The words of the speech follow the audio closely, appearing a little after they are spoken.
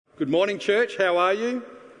Good morning, church. How are you?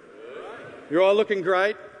 You're all looking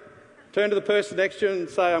great. Turn to the person next to you and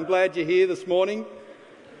say, I'm glad you're here this morning.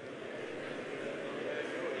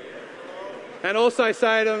 And also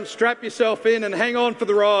say to them, strap yourself in and hang on for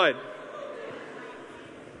the ride.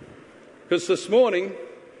 Because this morning,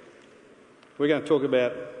 we're going to talk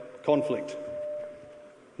about conflict.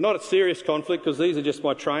 Not a serious conflict, because these are just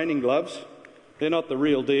my training gloves. They're not the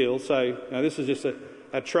real deal. So this is just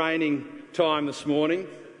a training time this morning.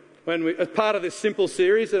 As part of this simple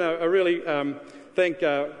series, and I really thank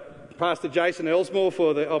Pastor Jason Elsmore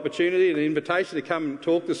for the opportunity and the invitation to come and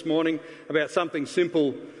talk this morning about something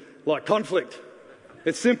simple like conflict.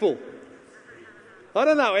 It's simple. I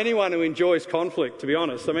don't know anyone who enjoys conflict, to be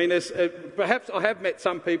honest. I mean, perhaps I have met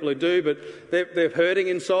some people who do, but they're hurting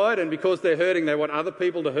inside, and because they're hurting, they want other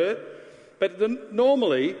people to hurt. But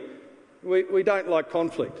normally, we don't like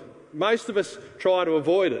conflict. Most of us try to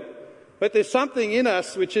avoid it. But there's something in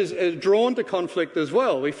us which is drawn to conflict as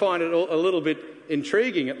well. We find it a little bit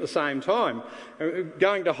intriguing at the same time.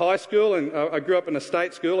 Going to high school, and I grew up in a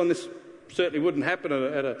state school, and this certainly wouldn't happen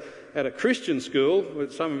at a Christian school.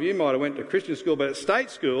 Some of you might have went to a Christian school, but at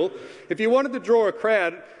state school, if you wanted to draw a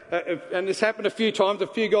crowd, and this happened a few times, a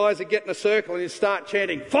few guys would get in a circle and you'd start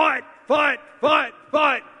chanting, fight, fight, fight,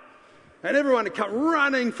 fight. And everyone would come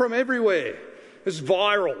running from everywhere. It was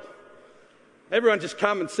viral. Everyone just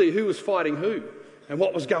come and see who was fighting who and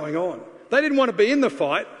what was going on. They didn't want to be in the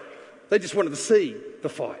fight. They just wanted to see the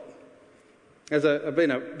fight. I've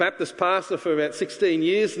been a Baptist pastor for about 16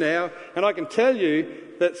 years now, and I can tell you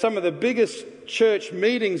that some of the biggest church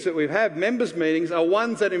meetings that we've had, members' meetings, are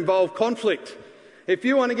ones that involve conflict. If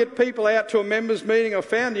you want to get people out to a members' meeting, I've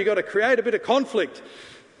found you've got to create a bit of conflict.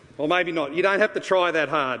 Or maybe not. You don't have to try that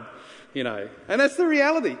hard. And that's the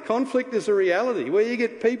reality. Conflict is a reality. Where you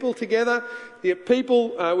get people together, you get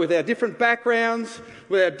people with our different backgrounds,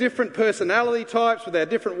 with our different personality types, with our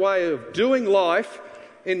different way of doing life,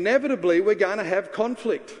 inevitably we're going to have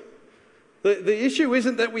conflict. The issue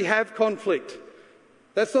isn't that we have conflict.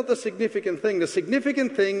 That's not the significant thing. The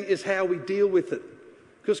significant thing is how we deal with it.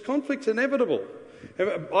 Because conflict's inevitable.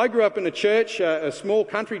 I grew up in a church, a small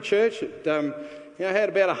country church. Had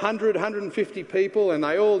about 100, 150 people, and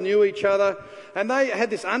they all knew each other. And they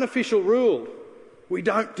had this unofficial rule. We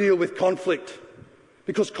don't deal with conflict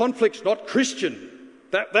because conflict's not Christian.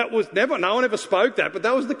 That was never, no one ever spoke that, but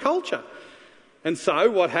that was the culture. And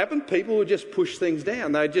so what happened? People would just push things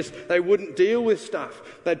down. They wouldn't deal with stuff.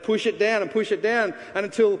 They'd push it down, and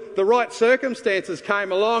until the right circumstances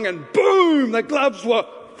came along, and boom, the gloves were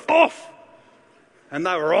off. And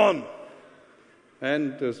they were on.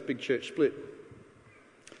 And there was a big church split.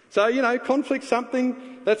 So, conflict's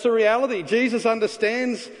something that's a reality. Jesus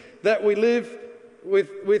understands that we live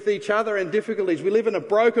with each other in difficulties. We live in a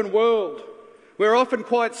broken world. We're often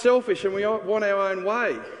quite selfish and we want our own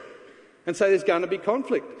way. And so there's going to be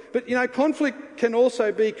conflict. But, conflict can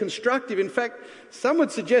also be constructive. In fact, some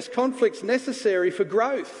would suggest conflict's necessary for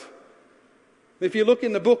growth. If you look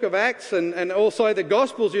in the book of Acts and also the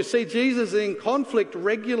Gospels, you see Jesus in conflict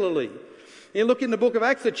regularly. You look in the book of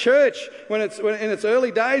Acts, the church, when in its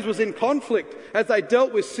early days, was in conflict as they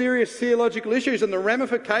dealt with serious theological issues and the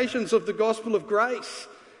ramifications of the gospel of grace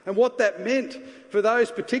and what that meant for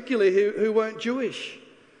those particularly who weren't Jewish.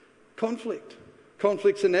 Conflict.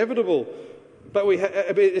 Conflict's inevitable, but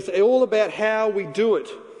it's all about how we do it.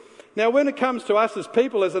 Now, when it comes to us as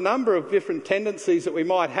people, there's a number of different tendencies that we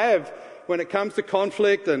might have when it comes to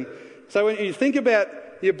conflict. And so when you think about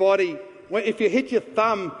your body, if you hit your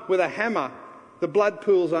thumb with a hammer, the blood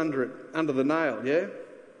pools under the nail, yeah?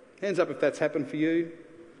 Hands up if that's happened for you.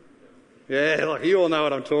 Yeah, you all know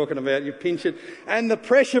what I'm talking about. You pinch it, and the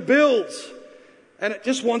pressure builds, and it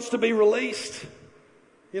just wants to be released.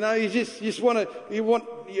 The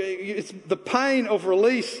pain of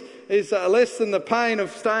release is less than the pain of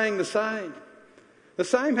staying the same. The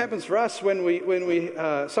same happens for us when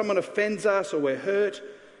someone offends us or we're hurt.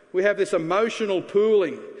 We have this emotional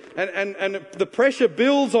pooling, and the pressure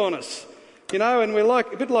builds on us. And we're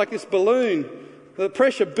a bit like this balloon. The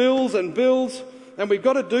pressure builds and builds, and we've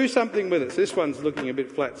got to do something with it. So this one's looking a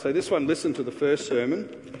bit flat. So this one, listen to the first sermon.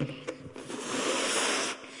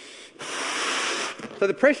 So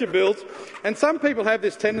the pressure builds, and some people have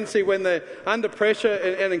this tendency when they're under pressure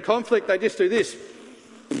and in conflict, they just do this.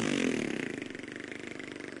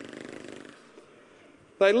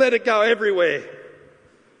 They let it go everywhere.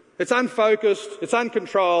 It's unfocused, it's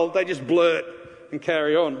uncontrolled, they just blurt and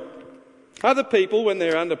carry on. Other people, when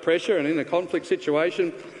they're under pressure and in a conflict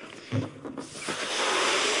situation,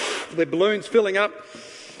 their balloon's filling up.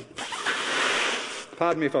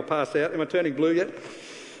 Pardon me if I pass out. Am I turning blue yet?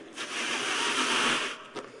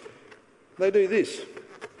 they do this.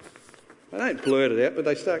 They don't blurt it out, but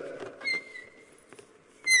they start...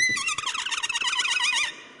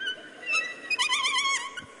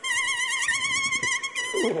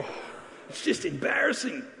 Oh, it's just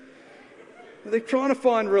embarrassing. They're trying to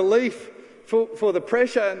find relief for the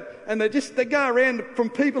pressure, and they go around from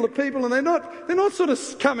people to people, and they're not sort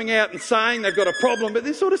of coming out and saying they've got a problem, but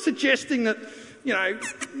they're sort of suggesting that,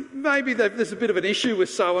 maybe there's a bit of an issue with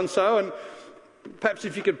so-and-so, and perhaps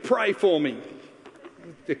if you could pray for me.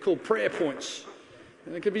 They're called prayer points.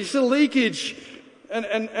 And it could be just a leakage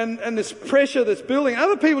and this pressure that's building.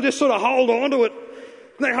 Other people just sort of hold on to it.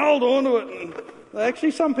 They hold on to it,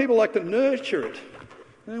 and some people like to nurture it.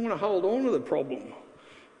 They don't want to hold on to the problem.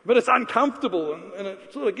 But it's uncomfortable, and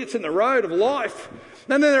it sort of gets in the road of life.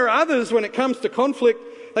 And then there are others, when it comes to conflict,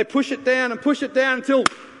 they push it down until it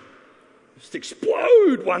just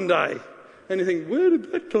explode one day. And you think, where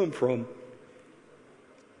did that come from?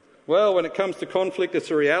 Well, when it comes to conflict, it's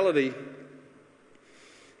a reality.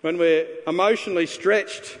 When we're emotionally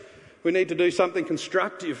stretched, we need to do something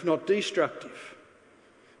constructive, not destructive.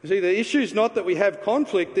 You see, the issue is not that we have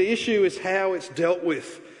conflict, the issue is how it's dealt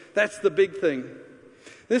with. That's the big thing.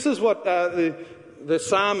 This is what the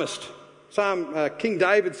psalmist, King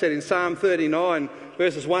David said in Psalm 39,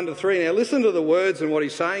 verses 1 to 3. Now listen to the words and what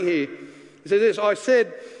he's saying here. He says this, I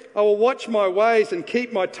said, I will watch my ways and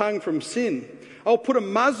keep my tongue from sin. I'll put a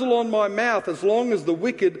muzzle on my mouth as long as the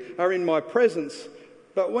wicked are in my presence.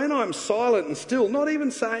 But when I'm silent and still, not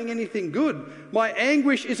even saying anything good, my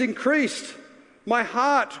anguish is increased. My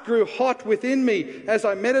heart grew hot within me as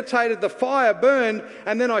I meditated. The fire burned,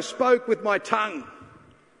 and then I spoke with my tongue.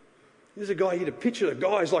 There's a guy here to picture. The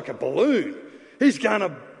guy's like a balloon. He's going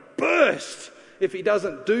to burst if he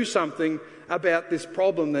doesn't do something about this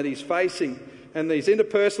problem that he's facing and these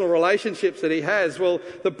interpersonal relationships that he has. Well,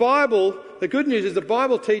 the good news is the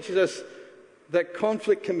Bible teaches us that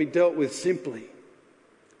conflict can be dealt with simply.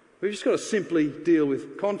 We've just got to simply deal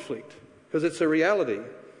with conflict because it's a reality.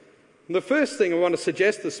 And the first thing I want to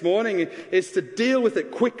suggest this morning is to deal with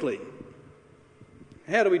it quickly.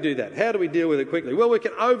 How do we do that? How do we deal with it quickly? Well, we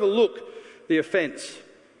can overlook the offence.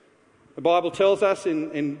 The Bible tells us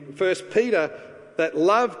in 1 Peter that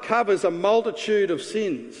love covers a multitude of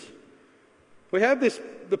sins. We have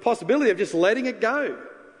the possibility of just letting it go.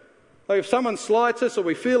 Like if someone slights us or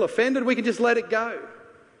we feel offended, we can just let it go.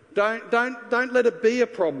 Don't let it be a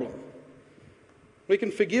problem. We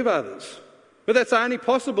can forgive others. But that's only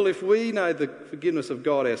possible if we know the forgiveness of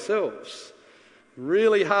God ourselves.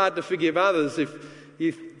 Really hard to forgive others if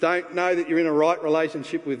you don't know that you're in a right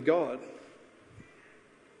relationship with God.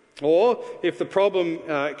 Or if the problem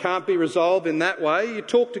can't be resolved in that way, you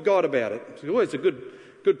talk to God about it. It's always a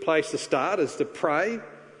good place to start is to pray.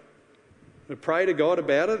 To pray to God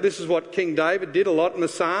about it. This is what King David did a lot in the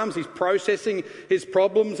Psalms. He's processing his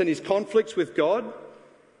problems and his conflicts with God.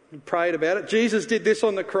 He prayed about it. Jesus did this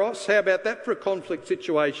on the cross. How about that for a conflict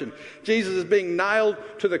situation? Jesus is being nailed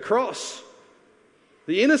to the cross.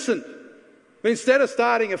 The innocent. But instead of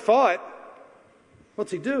starting a fight,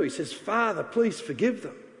 what's he do? He says, Father, please forgive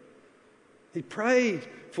them. He prayed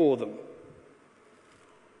for them.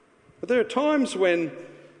 But there are times when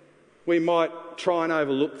we might try and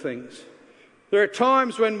overlook things. There are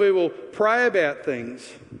times when we will pray about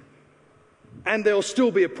things and there'll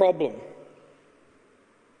still be a problem.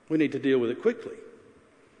 We need to deal with it quickly.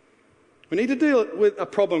 We need to deal with a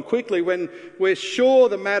problem quickly when we're sure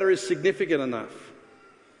the matter is significant enough.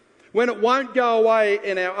 When it won't go away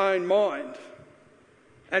in our own mind.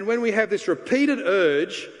 And when we have this repeated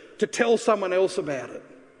urge to tell someone else about it.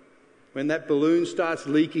 When that balloon starts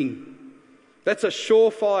leaking. That's a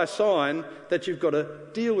surefire sign that you've got to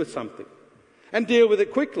deal with something. And deal with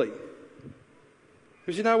it quickly.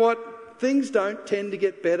 Because you know what? Things don't tend to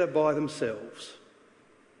get better by themselves.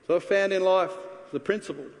 So I've found in life the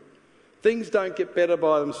principle. Things don't get better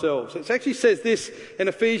by themselves. It actually says this in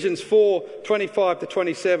Ephesians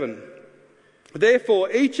 4:25-27. Therefore,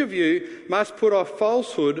 each of you must put off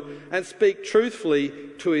falsehood and speak truthfully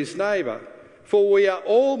to his neighbour, for we are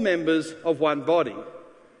all members of one body.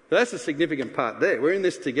 That's a significant part there. We're in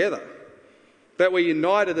this together. That we're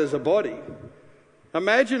united as a body.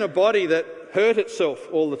 Imagine a body that hurt itself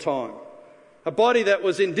all the time. A body that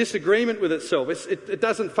was in disagreement with itself. It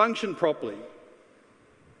doesn't function properly.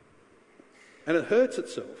 And it hurts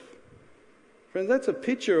itself. Friends, that's a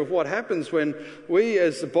picture of what happens when we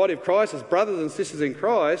as the body of Christ, as brothers and sisters in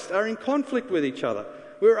Christ, are in conflict with each other.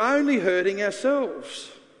 We're only hurting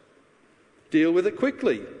ourselves. Deal with it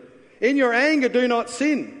quickly. In your anger, do not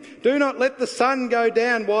sin. Do not let the sun go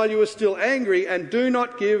down while you are still angry, and do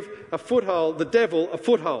not give the devil a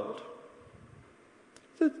foothold.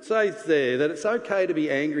 It says there that it's okay to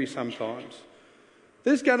be angry sometimes.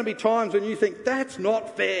 There's going to be times when you think, that's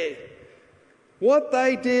not fair. What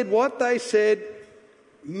they did, what they said,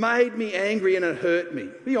 made me angry and it hurt me.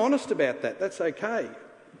 Be honest about that. That's okay.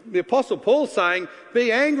 The Apostle Paul's saying,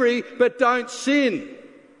 be angry, but don't sin.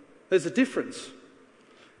 There's a difference.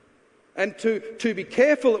 And to be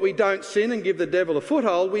careful that we don't sin and give the devil a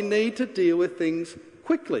foothold, we need to deal with things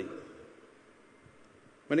quickly.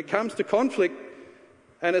 When it comes to conflict,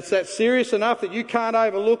 and it's that serious enough that you can't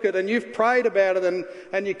overlook it and you've prayed about it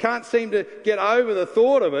and you can't seem to get over the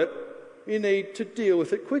thought of it, you need to deal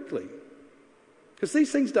with it quickly. Because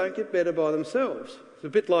these things don't get better by themselves. It's a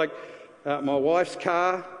bit like my wife's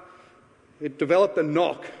car. It developed a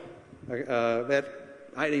knock. About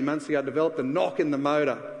 18 months ago, it developed a knock in the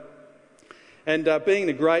motor. And being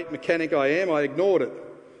the great mechanic I am, I ignored it.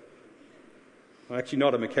 I'm actually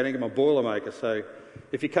not a mechanic, I'm a boilermaker, so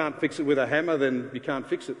if you can't fix it with a hammer, then you can't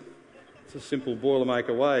fix it. It's a simple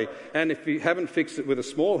boilermaker way. And if you haven't fixed it with a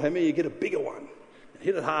small hammer, you get a bigger one and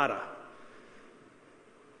hit it harder.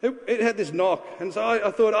 It had this knock, and so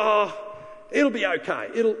I thought, it'll be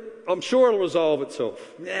okay. I'm sure it'll resolve itself.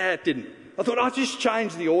 Nah, it didn't. I thought, I'll just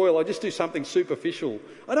change the oil. I'll just do something superficial.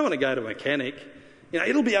 I don't want to go to a mechanic.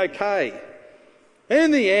 It'll be okay. And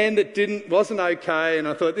in the end, it wasn't okay, and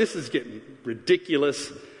I thought, this is getting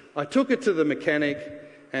ridiculous. I took it to the mechanic,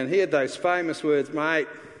 and he had those famous words, mate,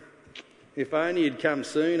 if only you'd come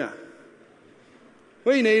sooner.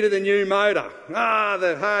 We needed a new motor.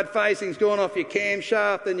 The hard facing's gone off your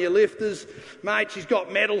camshaft and your lifters. Mate, she's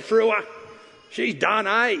got metal through her. She's done,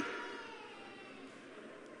 eh?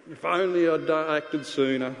 If only I'd acted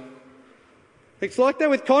sooner. It's like that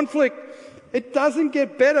with conflict. It doesn't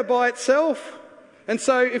get better by itself. And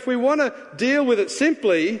so if we want to deal with it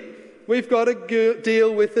simply, we've got to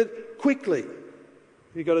deal with it quickly.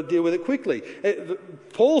 We've got to deal with it quickly.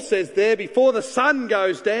 Paul says there, before the sun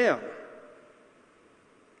goes down.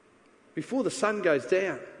 Before the sun goes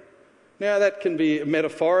down. Now that can be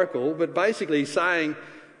metaphorical, but basically he's saying,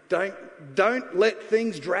 don't let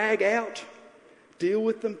things drag out. Deal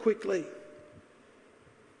with them quickly.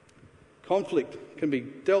 Conflict can be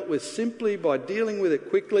dealt with simply by dealing with it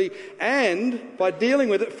quickly and by dealing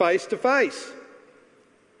with it face to face.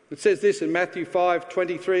 It says this in Matthew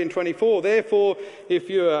 5:23 and 24. Therefore, if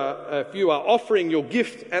you are offering your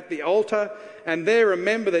gift at the altar and there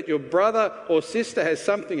remember that your brother or sister has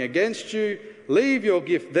something against you, leave your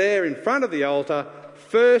gift there in front of the altar.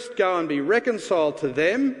 First go and be reconciled to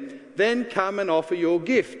them, then come and offer your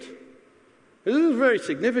gift. This is very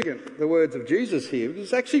significant, the words of Jesus here, because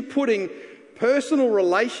it's actually putting personal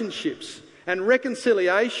relationships and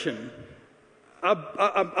reconciliation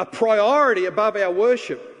a priority above our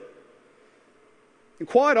worship. And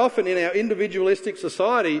quite often in our individualistic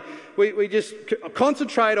society, we just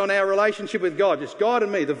concentrate on our relationship with God, just God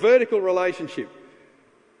and me, the vertical relationship.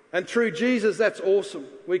 And through Jesus, that's awesome.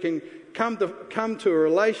 We can come to a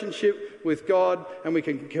relationship with God and we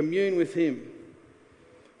can commune with Him.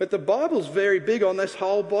 But the Bible's very big on this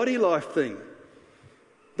whole body life thing.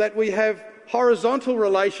 That we have horizontal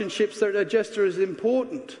relationships that are just as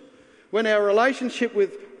important. When our relationship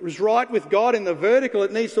is right with God in the vertical,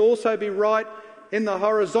 it needs to also be right in the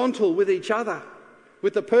horizontal with each other,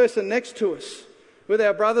 with the person next to us, with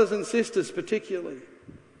our brothers and sisters particularly.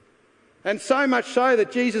 And so much so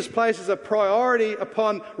that Jesus places a priority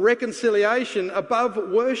upon reconciliation above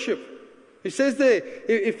worship. He says there,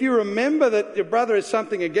 if you remember that your brother has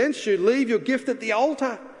something against you, leave your gift at the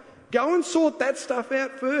altar. Go and sort that stuff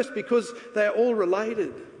out first because they're all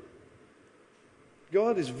related.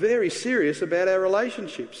 God is very serious about our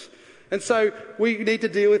relationships. And so we need to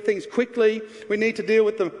deal with things quickly. We need to deal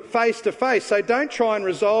with them face to face. So don't try and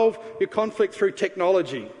resolve your conflict through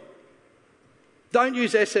technology. Don't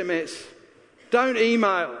use SMS. Don't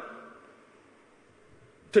email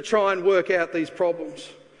to try and work out these problems.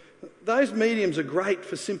 Those mediums are great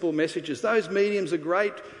for simple messages. Those mediums are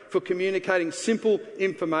great for communicating simple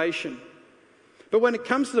information. But when it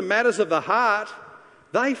comes to the matters of the heart,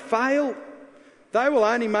 they fail. They will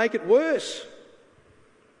only make it worse.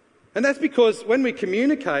 And that's because when we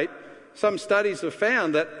communicate, some studies have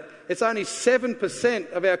found that it's only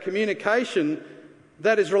 7% of our communication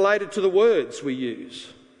that is related to the words we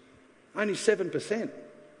use. Only 7%.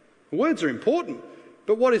 Words are important.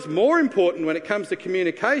 But what is more important when it comes to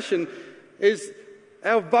communication is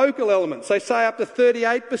our vocal elements. They say up to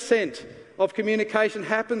 38% of communication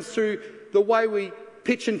happens through the way we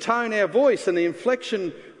pitch and tone our voice and the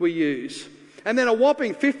inflection we use. And then a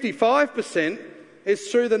whopping 55%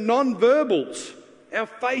 is through the non-verbals, our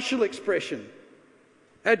facial expression,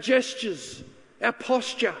 our gestures, our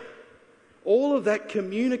posture. All of that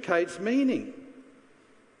communicates meaning.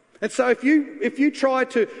 And so if you try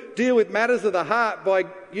to deal with matters of the heart by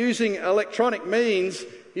using electronic means,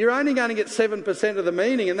 you're only going to get 7% of the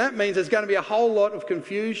meaning, and that means there's going to be a whole lot of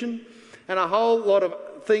confusion and a whole lot of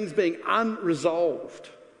things being unresolved.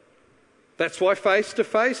 That's why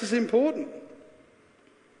face-to-face is important.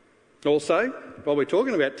 Also, while we're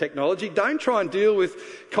talking about technology, don't try and deal with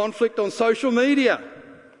conflict on social media.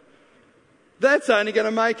 That's only going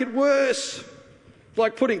to make it worse. It's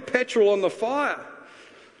like putting petrol on the fire.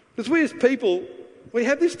 Because we as people, we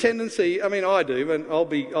have this tendency, I mean I do, and I'll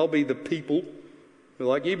be the people.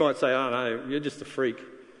 Like you might say, oh no, you're just a freak.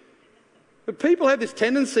 But people have this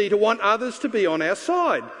tendency to want others to be on our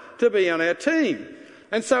side, to be on our team.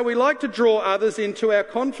 And so we like to draw others into our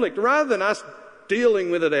conflict. Rather than us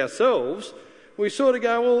dealing with it ourselves, we sort of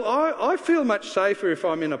go, well, I feel much safer if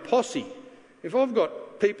I'm in a posse. If I've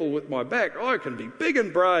got people with my back, I can be big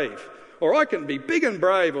and brave. Or I can be big and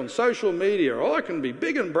brave on social media, or I can be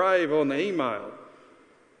big and brave on the email.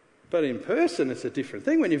 But in person, it's a different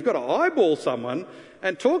thing. When you've got to eyeball someone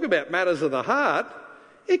and talk about matters of the heart,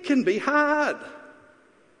 it can be hard.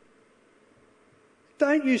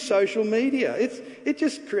 Don't use social media. It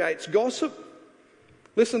just creates gossip.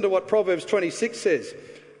 Listen to what Proverbs 26 says.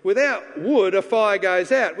 Without wood, a fire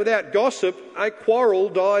goes out. Without gossip, a quarrel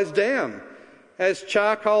dies down. As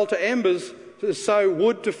charcoal to embers, so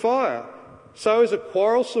wood to fire. So is a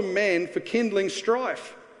quarrelsome man for kindling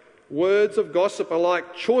strife. Words of gossip are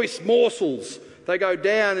like choice morsels. They go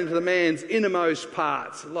down into the man's innermost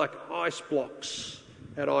parts, like ice blocks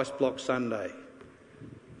at Ice Block Sunday.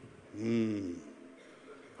 I'm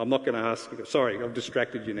not going to ask you. Sorry, I've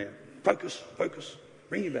distracted you now. Focus.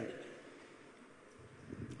 Bring you back.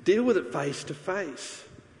 Deal with it face to face.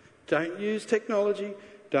 Don't use technology.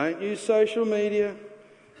 Don't use social media.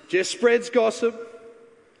 Just spreads gossip.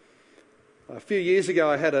 A few years ago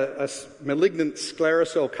I had a malignant sclerosal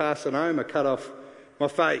cell carcinoma cut off my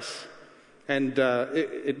face, and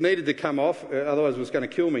it needed to come off, otherwise it was going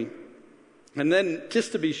to kill me. And then,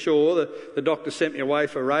 just to be sure, the doctor sent me away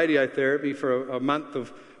for radiotherapy for a month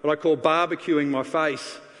of what I call barbecuing my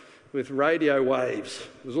face with radio waves.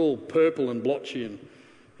 It was all purple and blotchy, and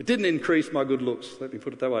it didn't increase my good looks, let me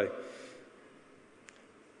put it that way.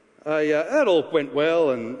 That all went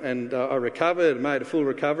well, and I recovered and made a full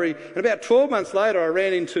recovery. And about 12 months later, I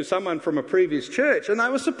ran into someone from a previous church, and they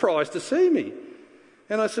were surprised to see me.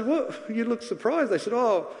 And I said, well, you look surprised. They said,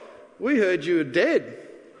 oh, we heard you were dead.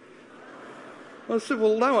 I said,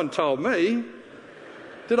 well, no one told me.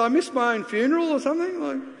 Did I miss my own funeral or something?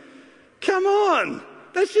 Like, come on,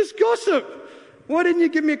 that's just gossip. Why didn't you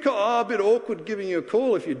give me a call? Oh, a bit awkward giving you a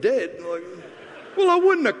call if you're dead. Like, well, I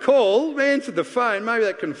wouldn't have called. I answered the phone. Maybe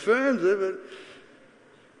that confirms it, but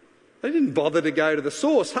they didn't bother to go to the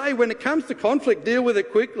source. Hey, when it comes to conflict, deal with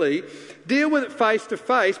it quickly. Deal with it face to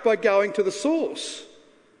face by going to the source.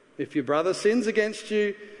 If your brother sins against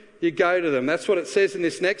you, you go to them. That's what it says in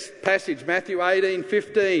this next passage, Matthew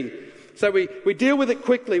 18:15. So we deal with it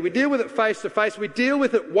quickly. We deal with it face to face. We deal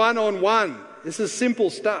with it one-on-one. This is simple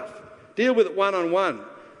stuff. Deal with it one-on-one.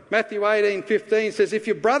 Matthew 18:15 says, if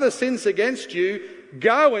your brother sins against you,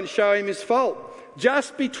 go and show him his fault,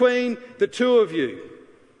 just between the two of you.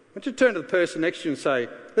 Why don't you turn to the person next to you and say,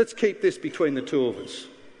 let's keep this between the two of us.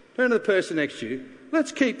 Turn to the person next to you,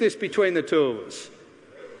 let's keep this between the two of us.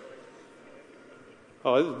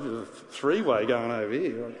 Oh, there's a three-way going over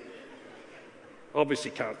here.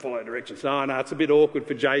 Obviously can't follow directions. No, it's a bit awkward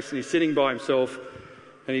for Jason. He's sitting by himself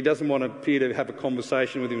and he doesn't want to appear to have a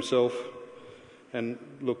conversation with himself and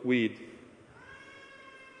look weird.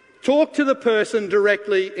 Talk to the person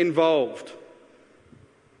directly involved.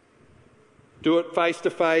 Do it face to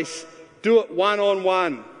face. Do it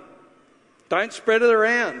one-on-one. Don't spread it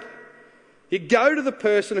around. You go to the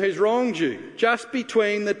person who's wronged you, just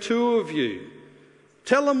between the two of you.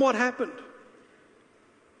 Tell them what happened.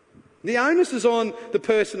 The onus is on the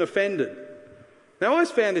person offended. Now, I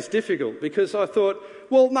always found this difficult because I thought,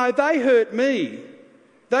 well, no, they hurt me.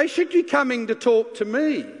 They should be coming to talk to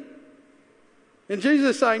me. And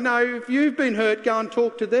Jesus is saying, no, if you've been hurt, go and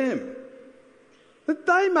talk to them. But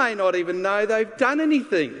they may not even know they've done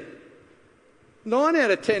anything. 9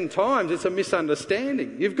 out of 10 times it's a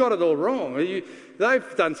misunderstanding. You've got it all wrong.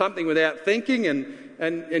 They've done something without thinking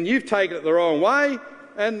and you've taken it the wrong way,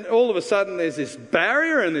 and all of a sudden there's this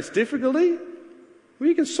barrier and this difficulty. Well,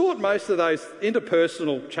 you can sort most of those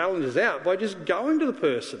interpersonal challenges out by just going to the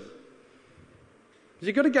person.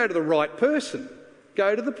 You've got to go to the right person.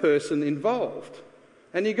 Go to the person involved.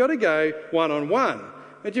 And you've got to go one-on-one.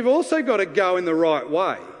 But you've also got to go in the right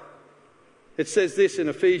way. It says this in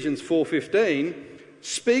Ephesians 4:15,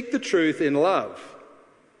 speak the truth in love.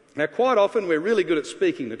 Now, quite often we're really good at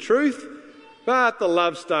speaking the truth, but the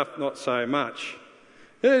love stuff, not so much.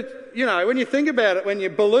 You know, when you think about it, when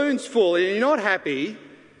your balloon's full and you're not happy,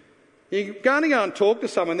 you're going to go and talk to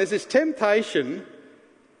someone, there's this temptation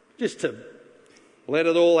just to let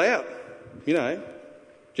it all out, you know.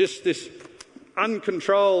 Just this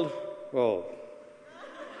uncontrolled, well,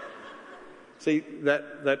 see,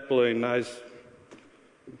 that balloon knows,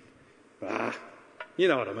 you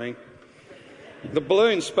know what I mean. The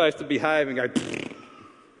balloon's supposed to behave and go,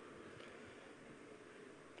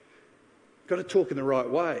 got to talk in the right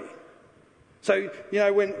way. So, you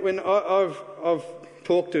know, when I've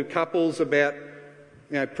talked to couples about,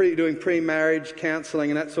 you know, doing pre-marriage counselling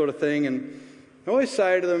and that sort of thing, and I always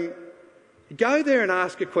say to them, go there and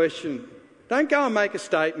ask a question. Don't go and make a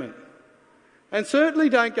statement. And certainly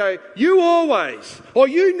don't go, you always, or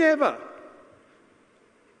you never.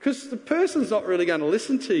 Because the person's not really going to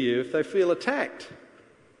listen to you if they feel attacked.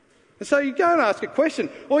 And so you go and ask a question,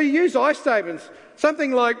 or you use I statements,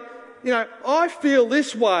 something like, you know, I feel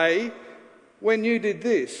this way when you did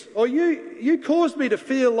this, or you caused me to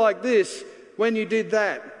feel like this when you did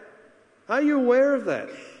that. Are you aware of that?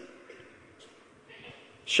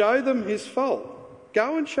 Show them his fault.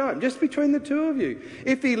 Go and show him, just between the two of you.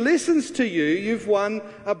 If he listens to you, you've won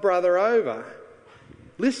a brother over.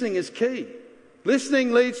 Listening is key.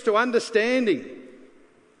 Listening leads to understanding.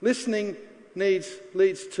 Listening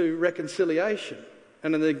leads to reconciliation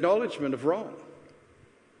and an acknowledgement of wrong.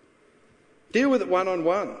 Deal with it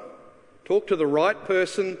one-on-one. Talk to the right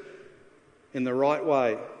person in the right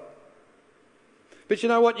way. But you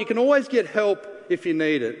know what? You can always get help if you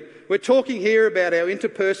need it. We're talking here about our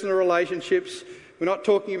interpersonal relationships. We're not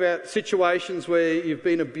talking about situations where you've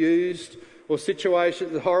been abused or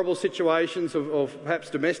horrible situations of perhaps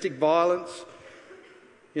domestic violence.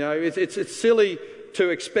 You know, it's silly to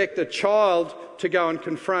expect a child to go and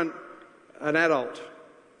confront an adult.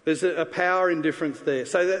 There's a power indifference there.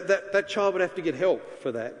 So that child would have to get help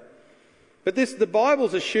for that. But the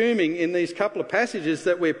Bible's assuming in these couple of passages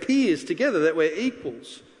that we're peers together, that we're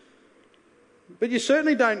equals. But you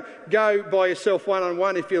certainly don't go by yourself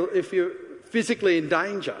one-on-one if you're physically in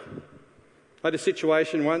danger. I had a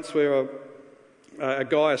situation once where a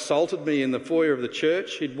guy assaulted me in the foyer of the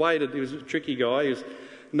church. He'd waited, he was a tricky guy, he was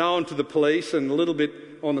known to the police and a little bit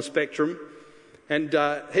on the spectrum. And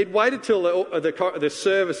he'd waited till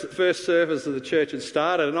the first service of the church had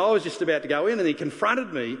started, and I was just about to go in, and he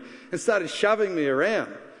confronted me and started shoving me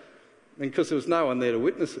around. And because there was no one there to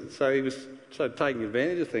witness it, so he was taking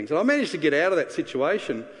advantage of things. And I managed to get out of that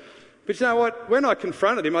situation. But you know what? When I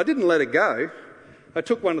confronted him, I didn't let it go. I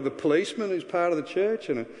took one of the policemen who's part of the church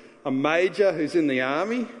and a major who's in the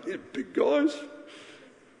army. They're big guys.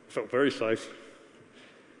 I felt very safe.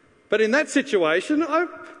 But in that situation,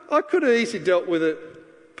 I could have easily dealt with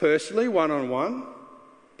it personally, one-on-one.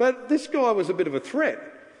 But this guy was a bit of a threat.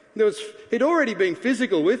 He'd already been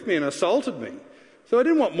physical with me and assaulted me. So I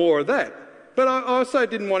didn't want more of that. But I also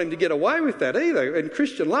didn't want him to get away with that either. In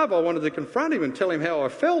Christian love, I wanted to confront him and tell him how I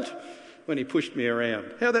felt when he pushed me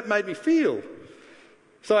around, how that made me feel.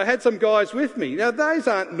 So I had some guys with me. Now, those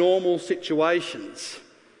aren't normal situations.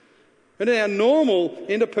 But in our normal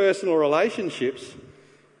interpersonal relationships,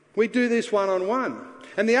 we do this one-on-one.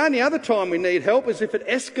 And the only other time we need help is if it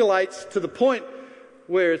escalates to the point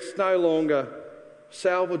where it's no longer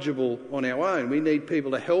salvageable on our own. We need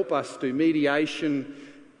people to help us do mediation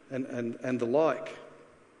and the like.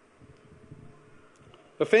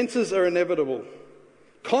 Offences are inevitable.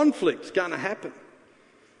 Conflict's going to happen.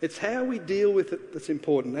 It's how we deal with it that's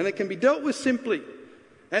important. And it can be dealt with simply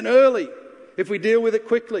and early if we deal with it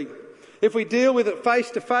quickly. If we deal with it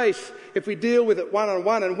face to face, if we deal with it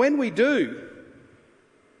one-on-one. And when we do,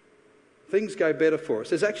 things go better for us.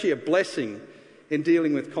 There's actually a blessing in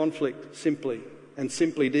dealing with conflict simply, and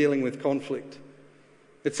simply dealing with conflict.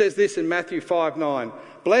 It says this in Matthew 5:9,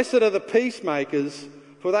 "Blessed are the peacemakers,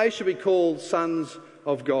 for they shall be called sons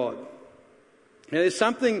of God." Now there's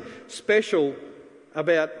something special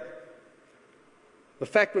about the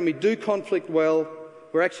fact when we do conflict well,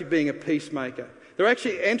 we're actually being a peacemaker. They're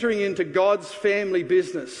actually entering into God's family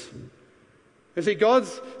business. You see,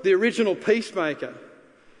 God's the original peacemaker.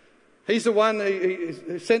 He's the one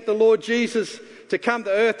who sent the Lord Jesus to come to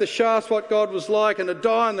earth to show us what God was like and to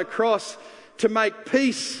die on the cross to make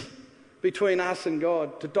peace between us and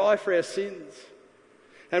God, to die for our sins.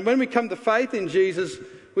 And when we come to faith in Jesus,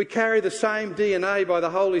 we carry the same DNA by the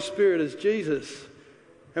Holy Spirit as Jesus.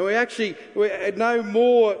 And we're no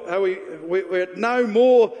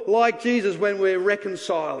more like Jesus when we're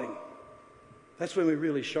reconciling. That's when we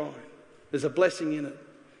really shine. There's a blessing in it.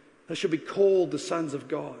 They shall be called the sons of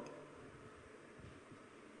God.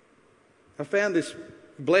 I found this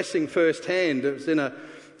blessing firsthand. I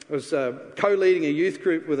was co-leading a youth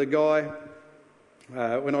group with a guy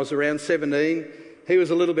when I was around 17. He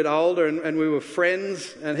was a little bit older and we were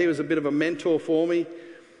friends, and he was a bit of a mentor for me.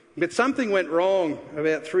 But something went wrong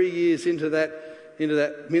about 3 years into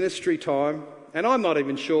that ministry time, and I'm not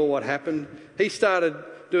even sure what happened. He started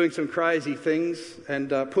doing some crazy things and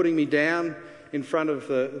putting me down in front of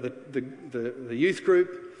the youth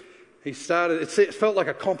group. It felt like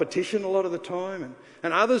a competition a lot of the time,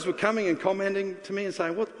 and others were coming and commenting to me and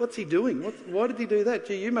saying, "What's he doing? Why did he do that?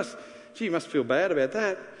 Gee, you must feel bad about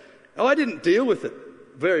that." I didn't deal with it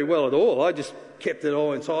very well at all. I just kept it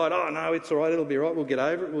all inside. "Oh no, it's all right. It'll be all right. We'll get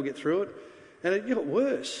over it. We'll get through it." And it got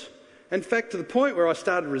worse. In fact, to the point where I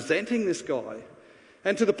started resenting this guy,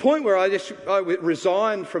 and to the point where I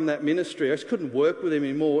resigned from that ministry. I just couldn't work with him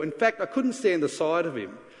anymore. In fact, I couldn't stand the sight of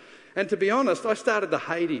him. And to be honest, I started to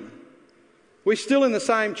hate him. We're still in the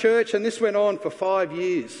same church, and this went on for 5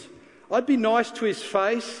 years. I'd be nice to his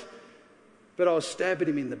face, but I was stabbing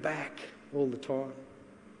him in the back all the time.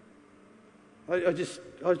 I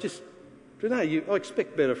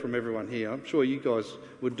expect better from everyone here. I'm sure you guys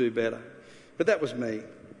would do better. But that was me.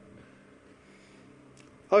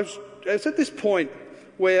 I was at this point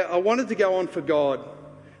where I wanted to go on for God.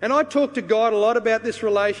 And I talked to God a lot about this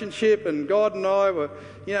relationship, and God and I were,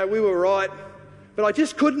 we were right. But I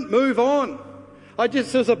just couldn't move on. There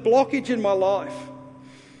was a blockage in my life.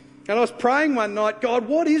 And I was praying one night, "God,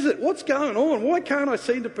 what is it? What's going on? Why can't I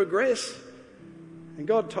seem to progress?" And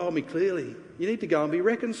God told me clearly, "You need to go and be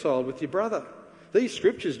reconciled with your brother." These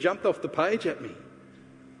scriptures jumped off the page at me.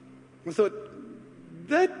 I thought,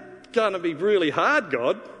 that's going to be really hard,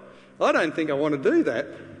 God. I don't think I want to do that.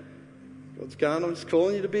 God's going, "I'm just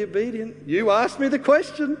calling you to be obedient. You asked me the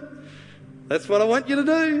question. That's what I want you to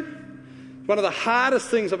do." One of the hardest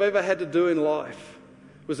things I've ever had to do in life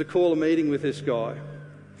was to call a meeting with this guy.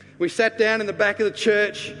 We sat down in the back of the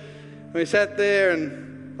church, and we sat there,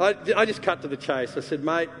 and I just cut to the chase. I said,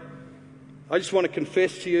 "Mate, I just want to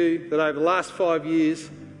confess to you that over the last 5 years,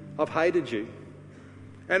 I've hated you.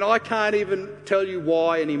 And I can't even tell you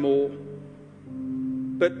why anymore.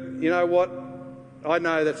 But you know what? I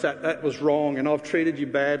know that was wrong, and I've treated you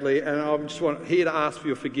badly, and I'm just here to ask for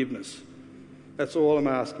your forgiveness. That's all I'm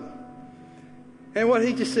asking." And what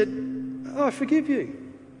he just said, "Oh, I forgive you.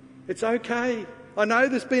 It's okay. I know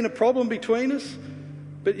there's been a problem between us,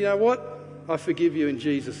 but you know what? I forgive you in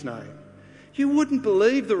Jesus' name." You wouldn't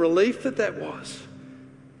believe the relief that was.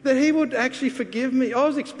 That he would actually forgive me. I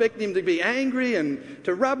was expecting him to be angry and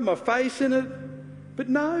to rub my face in it. But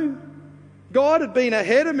no. God had been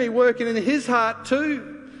ahead of me, working in his heart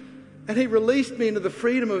too. And he released me into the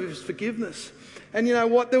freedom of his forgiveness. And you know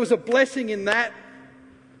what? There was a blessing in that,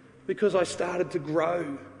 because I started to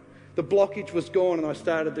grow. The blockage was gone, and I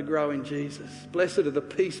started to grow in Jesus. Blessed are the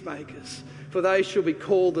peacemakers, for they shall be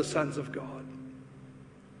called the sons of God.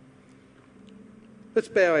 Let's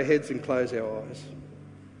bow our heads and close our eyes.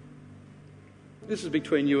 This is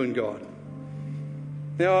between you and God.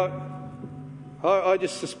 Now, I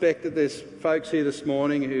just suspect that there's folks here this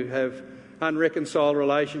morning who have unreconciled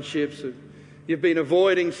relationships. You've been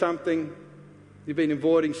avoiding something. You've been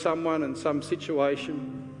avoiding someone and some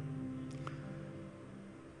situation.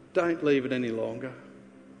 Don't leave it any longer.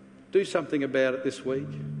 Do something about it this week.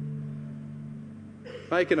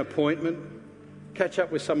 Make an appointment. Catch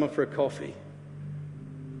up with someone for a coffee.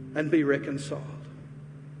 And be reconciled.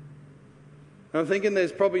 I'm thinking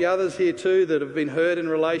there's probably others here too that have been hurt in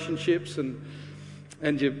relationships, and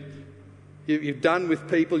you've done with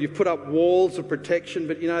people. You've put up walls of protection,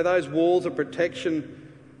 but those walls of protection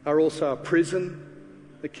are also a prison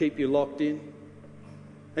that keep you locked in.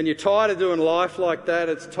 And you're tired of doing life like that.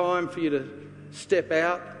 It's time for you to step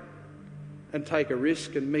out and take a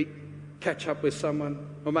risk and catch up with someone,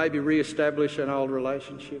 or maybe re-establish an old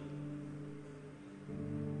relationship.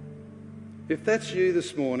 If that's you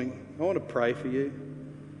this morning, I want to pray for you.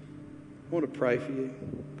 I want to pray for you.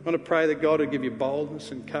 I want to pray that God will give you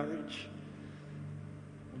boldness and courage.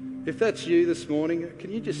 If that's you this morning,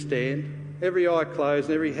 can you just stand? Every eye closed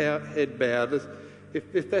and every head bowed.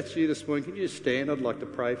 If that's you this morning, can you just stand? I'd like to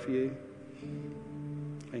pray for you.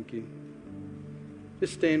 Thank you.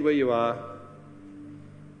 Just stand where you are.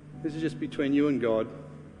 This is just between you and God.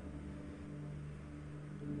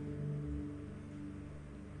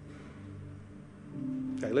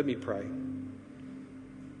 Okay, let me pray.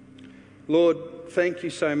 Lord, thank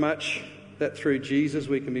you so much that through Jesus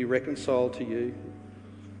we can be reconciled to you.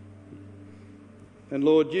 And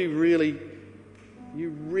Lord, you really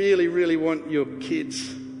want your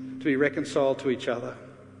kids to be reconciled to each other.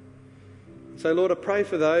 So, Lord, I pray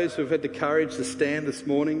for those who have had the courage to stand this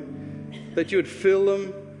morning, that you would fill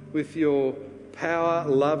them with your power,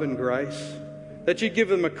 love and grace, that you'd give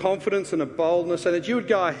them a confidence and a boldness, and that you would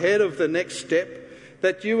go ahead of the next step,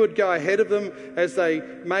 that you would go ahead of them as they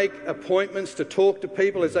make appointments to talk to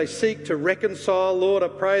people, as they seek to reconcile. Lord, I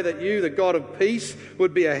pray that you, the God of peace,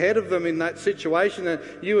 would be ahead of them in that situation,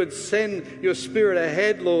 that you would send your Spirit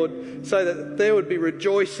ahead, Lord, so that there would be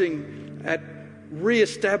rejoicing at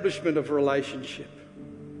re-establishment of relationship.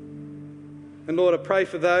 And Lord, I pray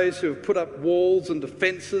for those who have put up walls and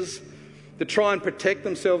defences to try and protect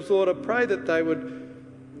themselves. Lord, I pray that they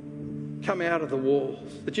would come out of the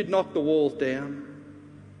walls, that you'd knock the walls down.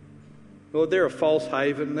 Lord, they're a false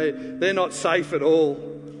haven. They're not safe at all.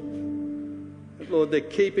 But Lord, they're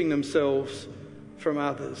keeping themselves from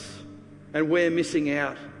others, and we're missing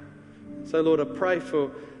out. So Lord, I pray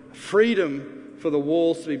for freedom for the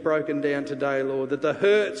walls to be broken down today, Lord, that the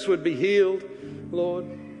hurts would be healed, Lord,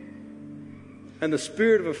 and the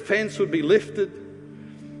spirit of offence would be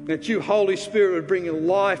lifted, that you, Holy Spirit, would bring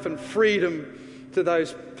life and freedom to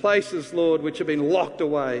those places, Lord, which have been locked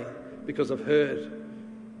away because of hurt,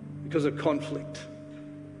 because of conflict.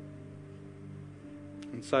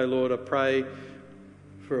 And so, Lord, I pray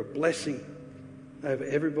for a blessing over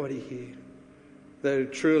everybody here,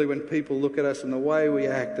 that truly when people look at us and the way we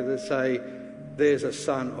act, that they say, there's a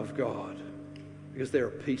son of God, because they're a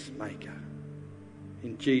peacemaker.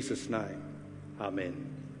 In Jesus' name, amen.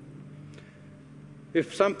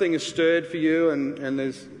 If something is stirred for you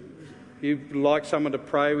and you'd like someone to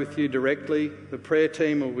pray with you directly, the prayer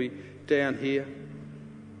team will be down here.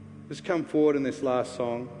 Just come forward in this last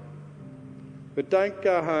song. But don't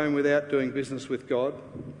go home without doing business with God.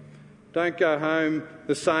 Don't go home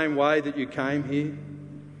the same way that you came here.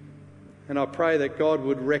 And I pray that God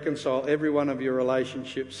would reconcile every one of your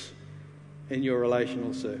relationships in your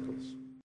relational circles.